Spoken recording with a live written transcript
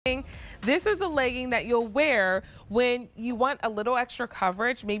This is a legging that you'll wear when you want a little extra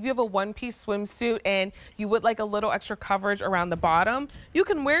coverage. Maybe you have a one-piece swimsuit and you would like a little extra coverage around the bottom. You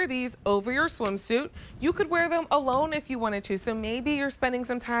can wear these over your swimsuit. You could wear them alone if you wanted to. So maybe you're spending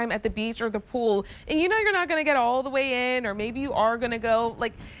some time at the beach or the pool and you know you're not gonna get all the way in, or maybe you are gonna go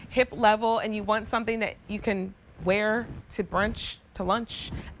like hip level and you want something that you can wear to brunch, to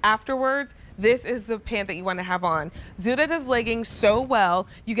lunch afterwards. This is the pant that you want to have on. Zuda does leggings so well.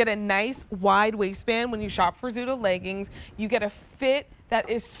 You get a nice wide waistband when you shop for Zuda leggings. You get a fit that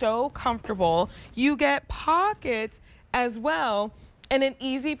is so comfortable. You get pockets as well, and an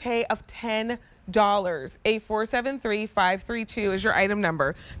easy pay of $10. A473532 is your item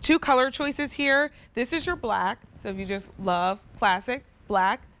number. Two color choices here. This is your black. So if you just love classic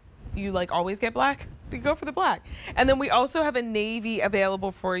black, you like always get black, you go for the black. And then we also have a navy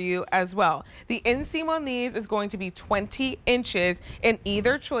available for you as well. The inseam on these is going to be 20 inches in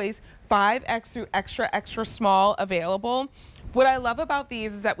either choice, 5X through extra, extra small available. What I love about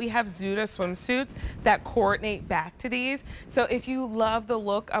these is that we have Zuda swimsuits that coordinate back to these. So if you love the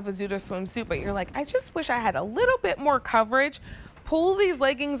look of a Zuda swimsuit, but you're like, I just wish I had a little bit more coverage, pull these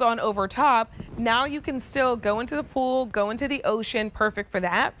leggings on over top. Now you can still go into the pool, go into the ocean, perfect for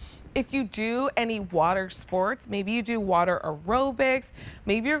that. If you do any water sports, maybe you do water aerobics,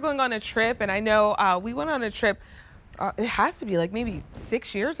 maybe you're going on a trip, and I know we went on a trip, it has to be like maybe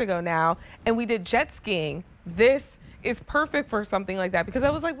 6 years ago now, and we did jet skiing. This is perfect for something like that, because I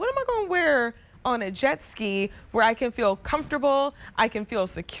was like, what am I going to wear on a jet ski where I can feel comfortable, I can feel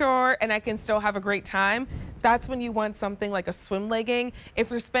secure, and I can still have a great time? That's when you want something like a swim legging. If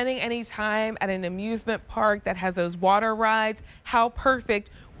you're spending any time at an amusement park that has those water rides, how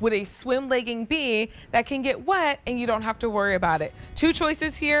perfect would a swim legging be that can get wet and you don't have to worry about it? Two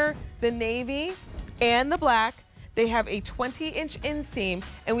choices here, the navy and the black. They have a 20-inch inseam,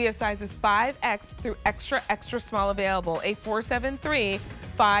 and we have sizes 5X through extra, extra small available.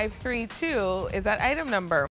 A473532 is that item number.